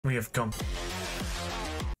We have gum.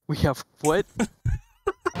 We have what?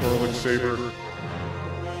 Saber.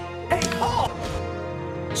 Hey, Paul!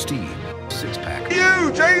 Steve, six-pack.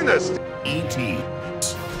 You, Janus! E.T.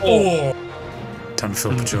 Oh! Time to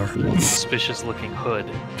fill up the jar. Suspicious looking hood,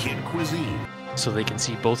 Kid Cuisine. so they can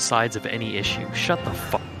see both sides of any issue. Shut the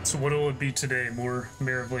fuck. So what will it be today? More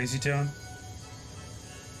Mayor of Lazytown?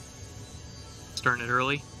 Starting it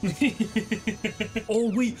early? Oh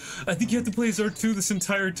wait, I think you have to play as R2 this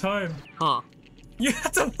entire time. Huh. You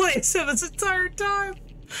have to play as him this entire time!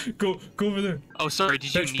 Go over there. Oh, sorry,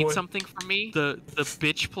 did you Bitch need boy. something from me? The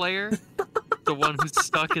bitch player? The one who's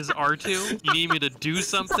stuck as R2? You need me to do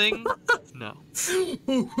something? No.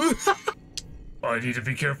 I need to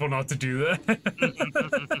be careful not to do that.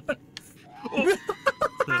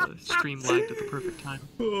 The stream lagged at the perfect time.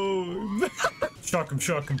 Oh. Shock him,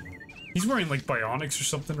 shock him. He's wearing like bionics or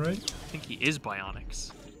something, right? I think he is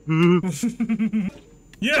Bionics.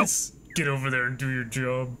 Yes! Get over there and do your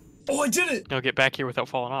job. Oh, I did it! Now get back here without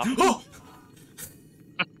falling off. Oh!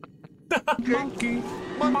 Monkey!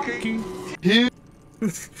 Monkey! You,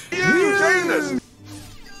 Janus!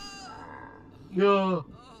 No!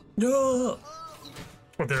 No!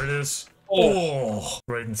 Oh, there it is. Oh!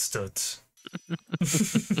 Right in studs.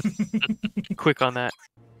 Quick on that.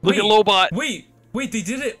 Look at Lobot! Wait, they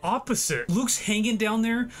did it opposite. Luke's hanging down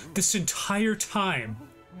there this entire time.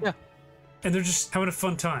 Yeah. And they're just having a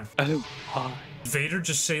fun time. Oh, hi. Vader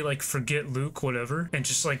just say like, forget Luke, whatever, and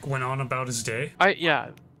just like went on about his day? I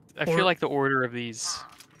Or- feel like the order of these...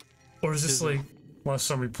 Or is this Is like, last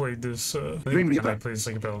time we played this, I think I played this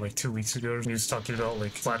like about like 2 weeks ago, and he was talking about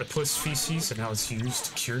like platypus feces and how it's used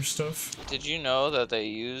to cure stuff. Did you know that they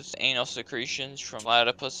use anal secretions from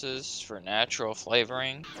platypuses for natural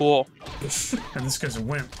flavoring? Cool. And this guy's a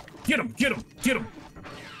wimp. Get him! Get him! Get him!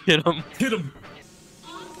 Hit him. Hit him!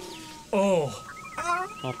 Oh!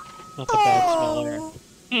 Not the bad smell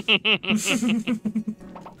there.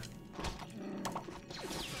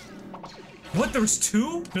 What? There was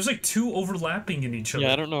two? There's like two overlapping in each other.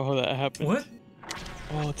 Yeah, I don't know how that happened. What?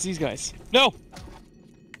 Oh, it's these guys. No!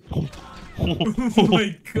 Oh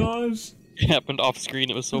my gosh! It happened off screen.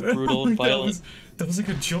 It was so brutal and violent. That was like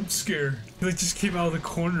a jump scare. He like just came out of the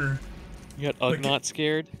corner. You got Ugnaught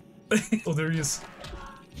scared? Oh, there he is.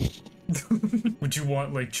 Would you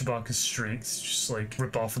want like Chewbacca's strength? Just like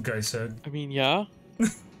rip off a guy's head? I mean, yeah.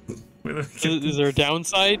 Wait, Is there a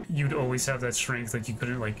downside? You'd always have that strength, like you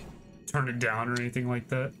couldn't like turn it down or anything like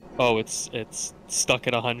that. Oh, it's stuck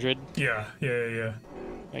at 100? Yeah.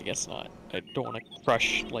 I guess not. I don't want to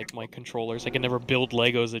crush, like, my controllers. I can never build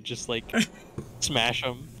Legos that just, like, smash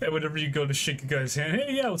them. And whenever you go to shake a guy's hand,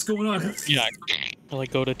 hey, yeah, what's going on? Yeah. I,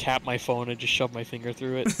 like, go to tap my phone and just shove my finger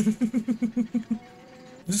through it. What's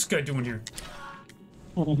this guy doing here?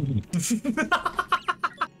 Oh,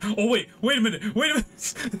 wait a minute.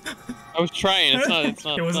 I was trying. It's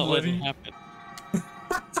not It wasn't letting letting. it happen.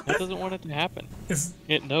 That doesn't want it to happen. It's...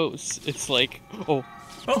 It knows. It's like, oh.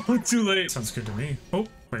 Oh, too late. Sounds good to me. Oh,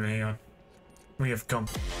 wait a minute, hang on. We have gum.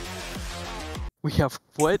 We have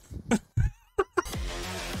what?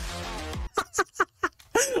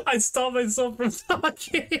 I stopped myself from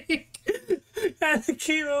talking. And it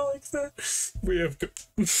came out like that. We have gum.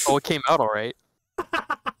 Oh, it came out alright.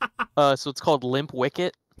 So it's called Limp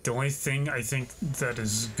Wicket. The only thing I think that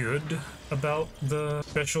is good about the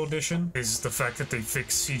special edition is the fact that they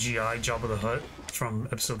fixed CGI Jabba the Hutt from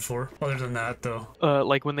episode 4. Other than that, though.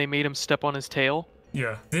 Like when they made him step on his tail.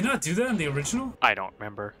 Yeah. Did they not do that in the original? I don't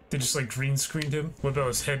remember. They just like green screened him? What about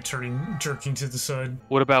his head jerking to the side?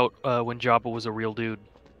 What about when Jabba was a real dude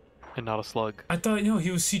and not a slug? I thought, no, he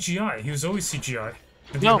was CGI. He was always CGI.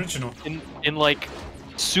 In the original. In like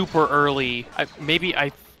super early, I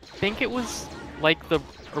think it was like the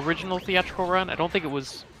original theatrical run. I don't think it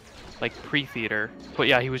was like pre-theater, but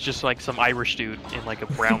yeah, he was just like some Irish dude in like a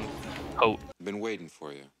brown coat. Been waiting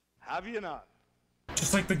for you. Have you not?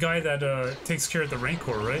 Just like the guy that takes care of the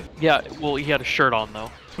Rancor, right? Yeah, well, he had a shirt on though.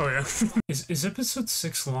 Oh yeah. Is episode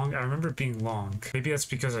 6 long? I remember it being long. Maybe that's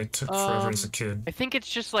because I took forever as a kid. I think it's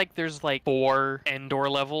just like there's like 4 Endor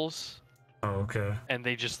levels, Oh, okay. and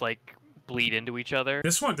they just like bleed into each other.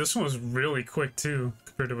 This one was really quick too,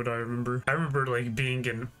 compared to what I remember. I remember like being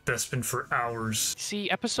in Bespin for hours. See,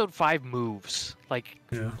 episode 5 moves like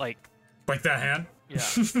Yeah. like Like that hand? yeah,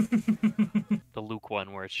 the Luke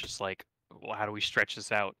one where it's just like, well, how do we stretch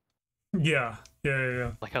this out? Yeah.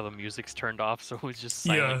 Like how the music's turned off, so it's just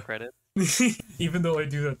silent credit. Even though I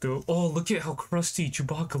do that though. Oh, look at how crusty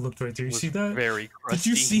Chewbacca looked right there. You It see was that? Very crusty. Did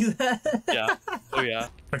you see that? Yeah. Oh yeah.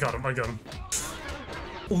 I got him.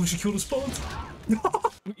 Oh, she killed us both.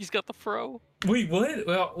 He's got the fro. Wait, what?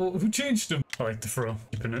 Well, who changed him? I like the fro.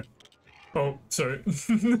 Keeping it. Oh, sorry.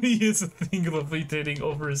 He has a thing levitating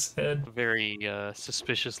over his head. Very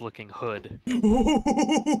suspicious looking hood.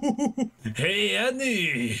 Hey,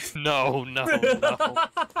 Annie! No.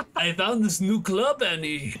 I found this new club,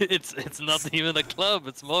 Annie. It's not even a club.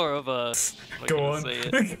 It's more of a. Go on. Say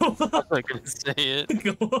it. Go on. I'm not gonna say it.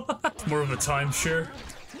 Go on. More of a timeshare.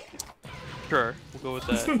 Sure, we'll go with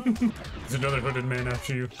that. There's another hooded man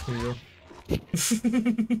after you. Here you go.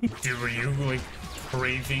 Dude, were you like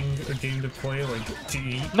craving a game to play, like to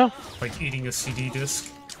eat? No. Like eating a CD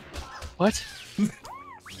disc? What?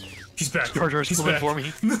 He's back. Jar Jar's He's coming back. for me.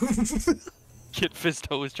 Kid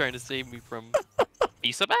Fisto was trying to save me from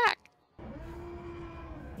Misa back.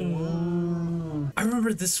 I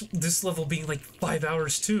remember this level being like 5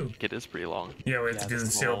 hours too. It is pretty long. Yeah, we had to do the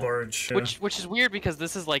this is sail long. barge. Yeah. Which is weird because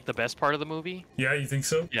this is like the best part of the movie. Yeah, you think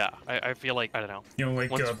so? Yeah, I feel like I don't know. You know, like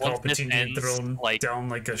Once this Palpatine being ends, thrown like- down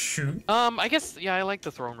like a chute. I guess yeah, I like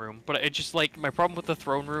the throne room, but it just like my problem with the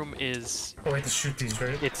throne room is Oh, I have to shoot these,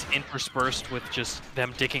 right? it's interspersed with just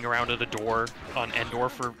them dicking around at a door on Endor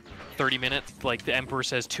for 30 minutes. Like the Emperor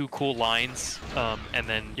says 2 cool lines, and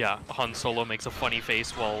then yeah, Han Solo makes a funny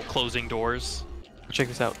face while closing doors. Check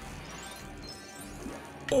this out.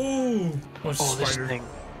 Oh, it's a Oh, this spider. thing.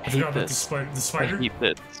 I I forgot hate about the this. spider. The I spider? hate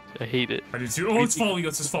this. I hate it. I do too. Oh, it's following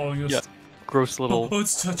us. It's following us. Yeah. Gross little. Oh,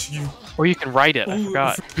 it's touching you. Or you can ride it. I Oh,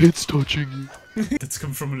 forgot. It's touching you. That's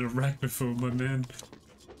come from an arachnophobe, my man.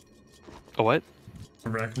 A what?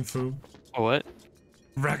 Arachnophobe. A what?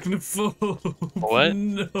 Arachnophobe. What?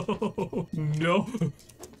 No. No.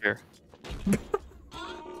 Here.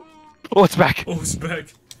 Oh, it's back. Oh, it's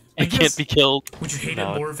back. I It can't guess- be killed. Would you hate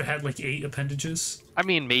No. it more if it had like 8 appendages? I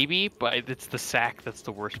mean, maybe, but it's the sack that's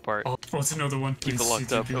the worst part. Oh, it's another one. Keep it Please,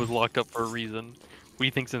 locked up. CTP. It was locked up for a reason. What do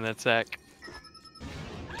you think's in that sack?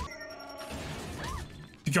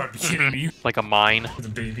 You gotta be kidding me. Like a mine. The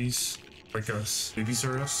babies. Like us. Babies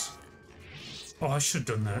are us. Oh, I should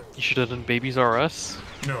have done that. You should have done Babies R Us.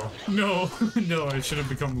 No. No. No, I should have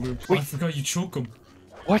become Luke. Oh, I Wait. forgot you choke him.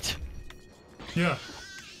 What? Yeah.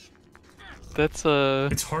 That's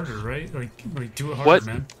It's harder, right? Like do it harder, What?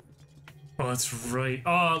 man. Oh, that's right.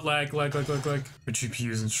 Oh, lag. My GPU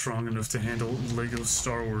isn't strong enough to handle Lego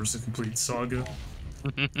Star Wars: The Complete Saga.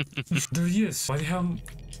 There he is. Why the hell?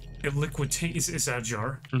 A liquid tank. Is that a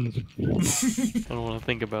jar? I don't want to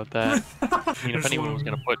think about that. I mean, if There's anyone one- was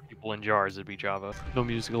gonna put people in jars, it'd be Java. No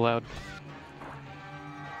music allowed.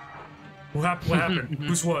 What happened?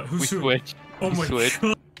 Who's what? We Who's who? switched. Oh We my switched.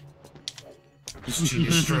 god.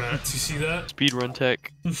 Genius strats. You see that? Speedrun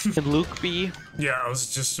tech. Can Luke be? Yeah, I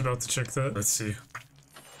was just about to check that. Let's see.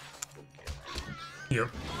 Yep.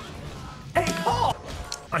 Hey, Paul!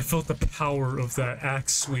 I felt the power of that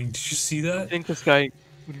axe swing. Did you see I that? think this guy.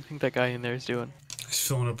 What do you think that guy in there is doing? He's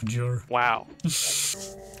filling up a jar. Wow.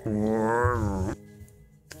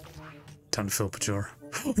 Time to fill up a jar.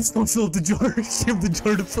 It's not fill up the jar. Give the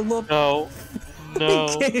jar to fill up. No. No.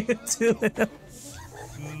 He gave it to him.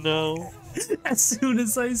 No. As soon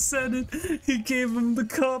as I said it, he gave him the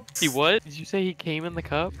cup. He what? Did you say he came in the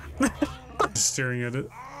cup? Just staring at it.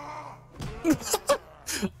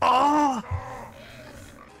 Ah!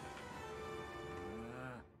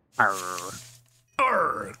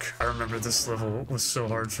 Arg! I remember this level was so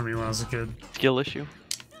hard for me when I was a kid. Skill issue.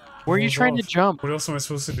 Where are you Balls trying to off. jump? What else am I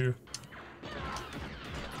supposed to do?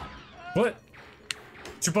 What?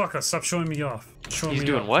 Chewbacca, stop showing me off. Showing He's me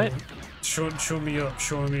doing up. what? Show me up,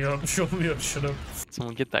 showing me up, showing me up, shut up.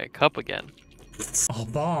 Someone get that cup again. Oh,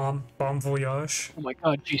 bomb. Bomb voyage. Oh my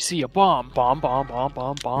god, GC, a bomb. Bomb.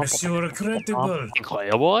 Monsieur Incredible.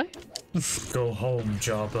 Incredible? Go home,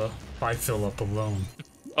 Jabba. I fill up alone.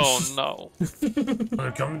 Oh no.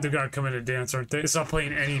 They're gonna come in and dance, aren't they? It's not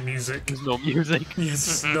playing any music. There's no music.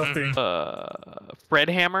 Yes, nothing. Fred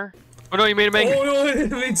Hammer? Oh no, you made him angry. Oh no, it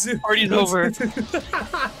makes it. Party's over.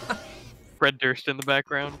 Fred Durst in the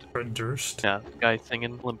background. Fred Durst. Yeah, guy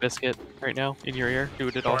singing Limp Bizkit right now in your ear.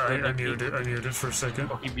 Doing it Oh, all. I muted it for a second.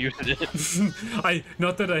 Oh, he muted it.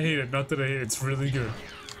 Not that I hate it, it's really good.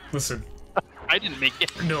 Listen. I didn't make it.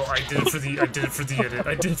 No, I did it for the edit.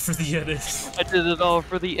 I did it for the edit. I did it all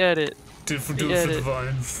for the edit. Do it for The the edit.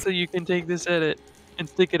 vine. So you can take this edit and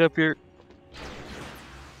stick it up your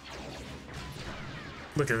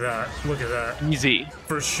Look at that. easy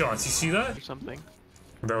First shots, you see that? or something.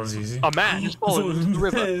 That was easy. A man just falling into the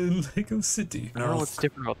river. Lego City. I don't know what's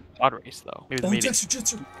different about the pod race though. Maybe they Oh, made it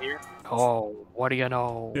Jetsu. here. Oh, what do you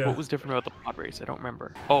know? Yeah. What was different about the pod race? I don't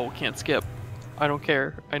remember. Oh, can't skip. I don't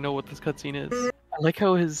care. I know what this cutscene is. I like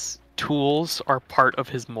how his tools are part of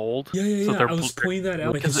his mold. Yeah, yeah, so yeah. I was pointing that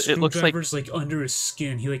out. Like his it looks like screwdriver's like under his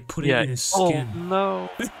skin. He like put it yeah. in his skin. Oh no,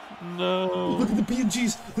 no. Look at the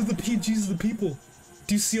PNGs. Look at the PNGs of the people.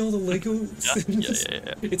 Do you see all the Lego?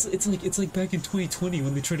 Yeah. It's like back in 2020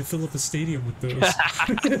 when they tried to fill up a stadium with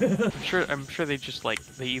those. I'm sure they just like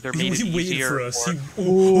they either made it He waited easier for us.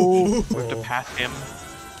 or to pass him.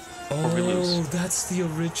 Oh, we lose. that's the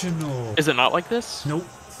original. Is it not like this? Nope.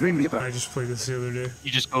 I just played this the other day. You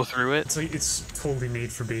just go through it. It's like it's totally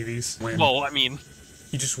made for babies. Win. Well, I mean,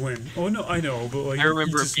 you just win. Oh no, I know, but like I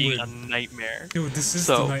remember you it just being win. a nightmare. No, this is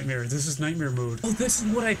the nightmare. This is nightmare mode. Oh, this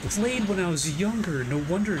is what I played when I was younger. No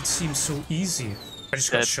wonder it seems so easy. I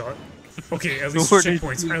just got shot. Okay, at least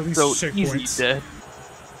checkpoints. At least so checkpoints. Easy, dead.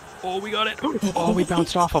 Oh, we got it. Oh, we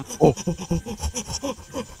bounced off him. Oh.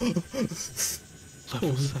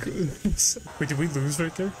 Goodness. Wait, did we lose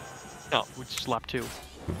right there? No, we just lap 2.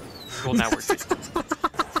 Well, now we're good.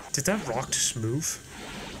 Did that rock just move?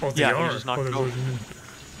 Oh, they Yeah, are. we just knocked it over.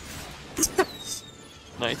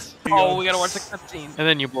 Nice. Yeah. Oh, we gotta watch the cutscene. And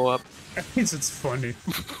then you blow up. That means it's funny.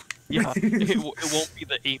 Yeah, it won't be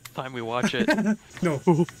the 8th time we watch it. No.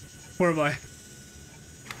 Where am I?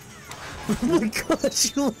 Oh my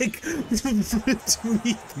gosh, you like ripped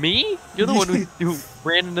me. Me? You're the one who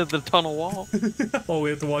ran into the tunnel wall. Oh,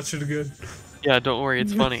 we have to watch it again. Yeah, don't worry,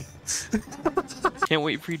 it's funny. Can't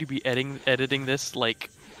wait for you to be editing this like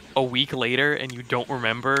a week later and you don't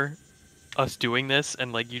remember us doing this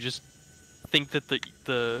and like you just think that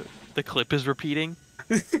the clip is repeating.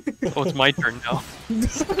 Oh, it's my turn now.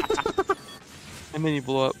 And then you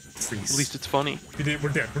blow up. Please. At least it's funny. We're dead.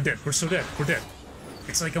 We're dead. We're so dead. We're dead.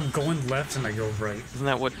 It's like I'm going left and I go right. Isn't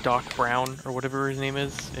that what Doc Brown or whatever his name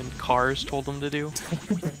is in Cars told him to do?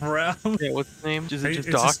 Brown. Yeah, what's his name? Is it just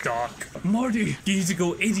It's Doc? just Doc. Marty, you need to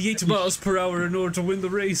go 88 miles per hour in order to win the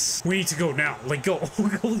race. We need to go now. Like, go.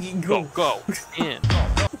 Go. In.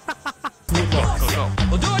 Good luck. Go.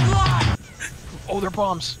 We'll do it live! Oh, they're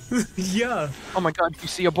bombs. Yeah. Oh my god, you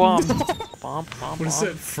see a bomb. Bomb. What is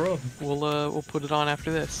that from? We'll put it on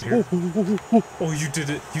after this. Oh, you did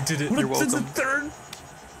it. You did it. You're What's the welcome. third?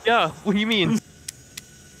 Yeah, what do you mean?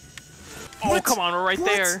 Oh, What? come on, we're right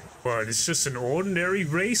What? there. But it's just an ordinary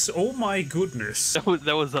race. Oh my goodness. That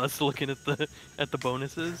was us looking at the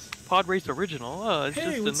bonuses. Pod Race Original. Oh, it's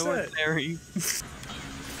Hey, just what's an that? ordinary.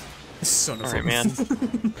 Son of Alright, a man.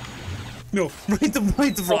 No, right the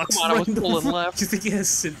Oh, rocks. come on, I was right the pulling rocks. left. Do you think he has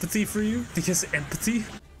sympathy for you? Do you think he has empathy?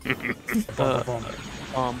 Bomb.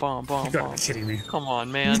 You gotta be kidding me. Come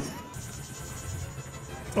on, man.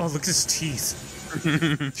 Oh, look at his teeth.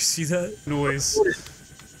 You see that noise? Oh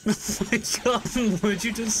my god, what did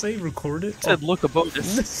you just say? Record it? Said look a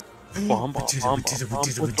bonus. Bomb. We did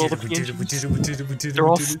it. They're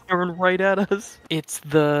all staring right at us. It's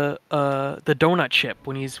the donut chip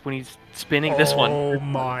when he's spinning this one. Oh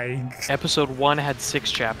my. Episode 1 had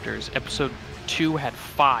 6 chapters. Episode 2 had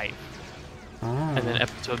 5. And then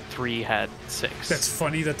episode 3 had 6. That's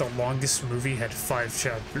funny that the longest movie had 5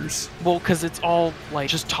 chapters. Well, because it's all like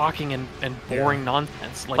just talking and boring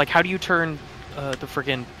nonsense. Like how do you turn the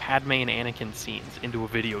friggin' Padme and Anakin scenes into a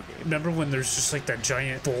video game? Remember when there's just like that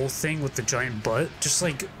giant bull thing with the giant butt? Just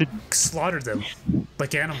like slaughter them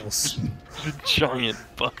like animals. The giant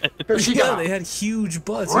butt. Yeah, they had huge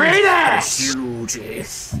butts. Huge.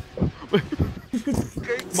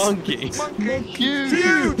 Monkey. That's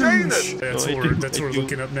No, I what do- that's I what we're do.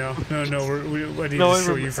 looking up now. No, I need No, to I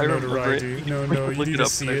show remember- you for I remember notoriety. it. No, We can you look need it to up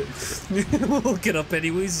see there. it. We'll look it up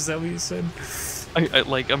anyways. Is that what you said?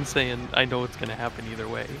 I'm saying I know it's gonna happen either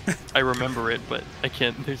way. I remember it, but I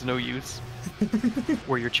can't. There's no use.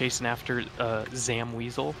 Where you're chasing after Zam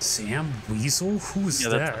Weasel. Sam Weasel? Who's Yeah,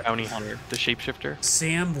 that's the that? bounty hunter, the shapeshifter.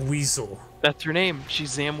 Sam Weasel. That's her name.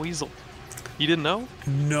 She's Zam Weasel. You didn't know?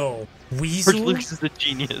 No. George Weasel? Lucas is a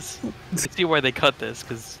genius. I see why they cut this,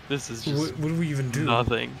 because this is just What do we even do?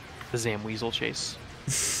 nothing. The Zam Weasel chase.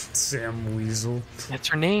 Sam Weasel. That's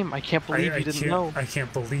her name. I can't believe you didn't know. I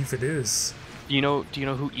can't believe it is. Do you know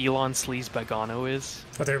who Elon Sleaze Bagano is?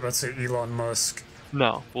 I thought you were about to say Elon Musk.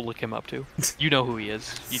 No, we'll look him up too. You know who he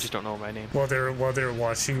is. You just don't know him by name. While they're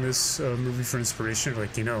watching this movie for inspiration,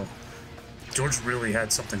 like, George really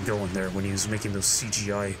had something going there when he was making those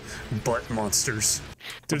CGI butt monsters.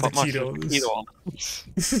 They're the key to all this.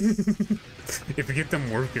 If we get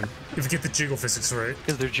them working, if we get the jiggle physics right.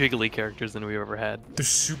 Because they're jiggly characters than we've ever had. They're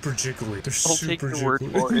super jiggly. They're I'll super take jiggly. your word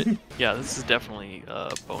for it. Yeah, this is definitely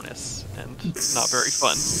a bonus and not very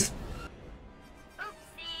fun.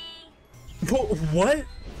 What?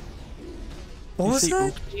 What You was say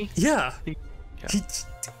that? oopsie? Yeah. Yeah.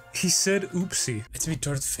 He said oopsie. It's me,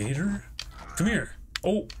 Darth Vader? Come here.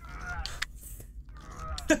 Oh.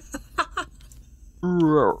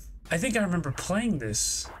 I think I remember playing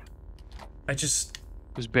this. I just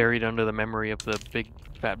was buried under the memory of the big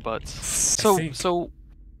fat butts. think-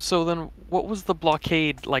 So then, what was the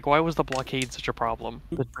blockade like? Why was the blockade such a problem?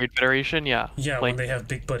 The Trade Federation, yeah. yeah, like, when they have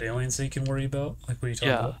big butt aliens they can worry about. Like, what are you talking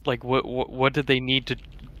about? like what did they need to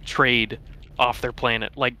trade off their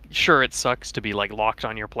planet? Like, sure, it sucks to be like locked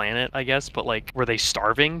on your planet, I guess, but like, were they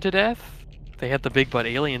starving to death? They had the big butt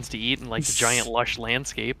aliens to eat and like the giant lush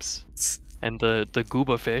landscapes and the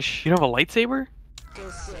gooba fish. You don't have a lightsaber?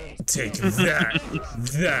 Take that,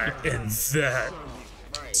 that, and that.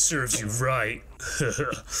 Serves you right.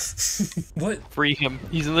 What? Free him.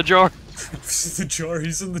 He's in the jar. He's in the jar.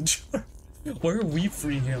 He's in the jar. Why are we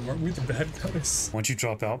freeing him? Aren't we the bad guys? Why don't you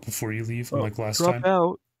drop out before you leave, like last time?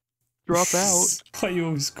 Drop out. Why you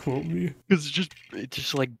always quote me? Because it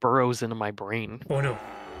just like burrows into my brain. Oh no.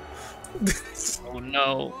 Oh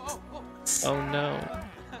no. Oh no.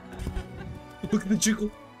 Look at the jiggle.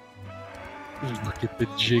 Look at the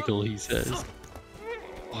jiggle, he says.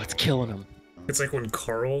 Oh, it's killing him. It's like when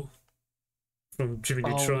Carl from Jimmy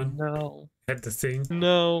Neutron No. had the thing.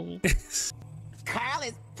 No. Carl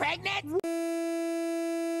is pregnant?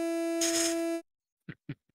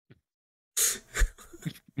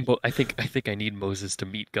 I think I need Moses to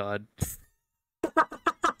meet God. You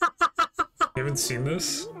haven't seen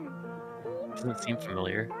this? Doesn't seem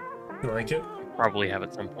familiar. You like it? Probably have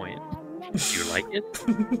at some point. Do you like it?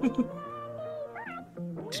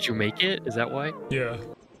 Did you make it? Is that why? Yeah.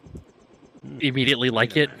 Immediately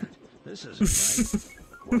like it? This isn't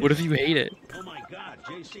right. What if you hate it? Oh my god,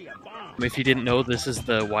 JC, a bomb. If you didn't know, this is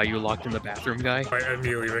the why you locked in the bathroom guy. I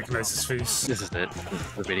immediately recognize his face. This is it. This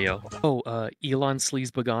is the video. Oh, Elon Sleaze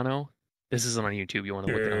Bogano. This isn't on YouTube. You want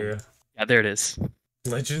to look it up? Yeah, there it is.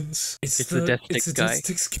 Legends? It's the Death it's Stick the guy. Death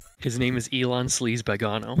Sticks guy. His name is Elon Sleaze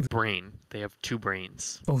Bogano. Brain. They have 2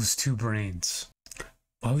 brains. Oh, it's 2 brains.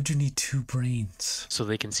 Why would you need 2 brains? So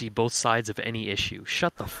they can see both sides of any issue.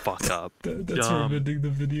 Shut the fuck up. That's Dumb. where I'm ending the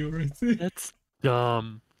video right there. That's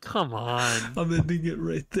dumb. Come on. I'm ending it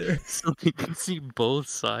right there. So they can see both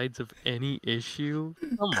sides of any issue?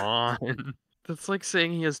 Come on. That's like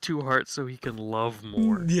saying he has 2 hearts so he can love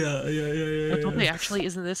more. Yeah. But don't they actually?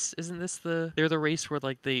 Isn't this they're the race where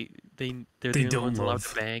like they're the only don't ones allowed love.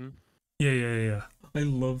 to bang? Yeah. I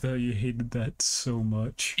love how you hated that so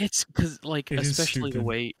much. It's because like It is especially the stupid.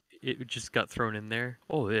 way it just got thrown in there.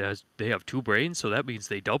 Oh, they have 2 brains, so that means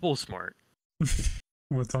they double smart.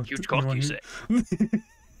 Wanna talk Huge to cock, wanna you hear- say?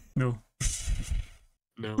 No.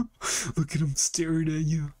 No. Look at him staring at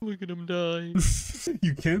you. Look at him die.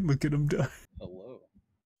 You can't look at him die. Hello.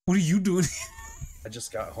 What are you doing? I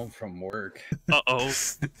just got home from work. Uh-oh.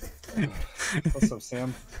 What's up,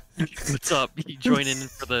 Sam? What's up? You join in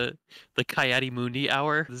for the Coyote Mundi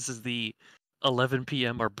hour. This is the 11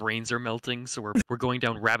 p.m. Our brains are melting, so we're going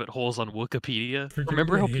down rabbit holes on Wikipedia. Freaking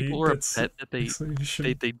Remember how hate people were that upset that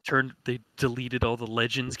explanation. they deleted all the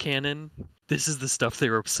Legends canon? This is the stuff they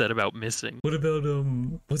were upset about missing. What about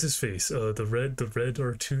what's his face? The red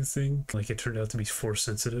R2 thing. Like it turned out to be force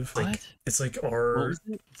sensitive. Like What? it's like What our was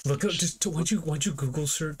it? look up. Just why'd you Google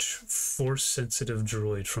search force sensitive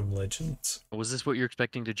droid from Legends? Was this what you're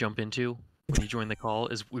expecting to jump into when you joined the call?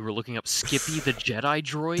 Is we were looking up Skippy the Jedi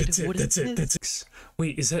droid? What is this? That's it.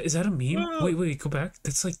 Wait, is that a meme? Wait, go back.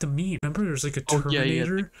 That's like the meme. Remember, there's like a Oh yeah,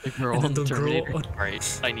 Terminator. the girl and on then the girl Terminator. on-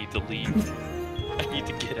 Alright, I need to leave. I need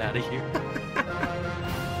to get out of here.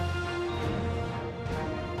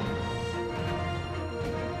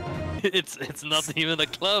 It's not even a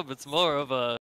club, it's more of a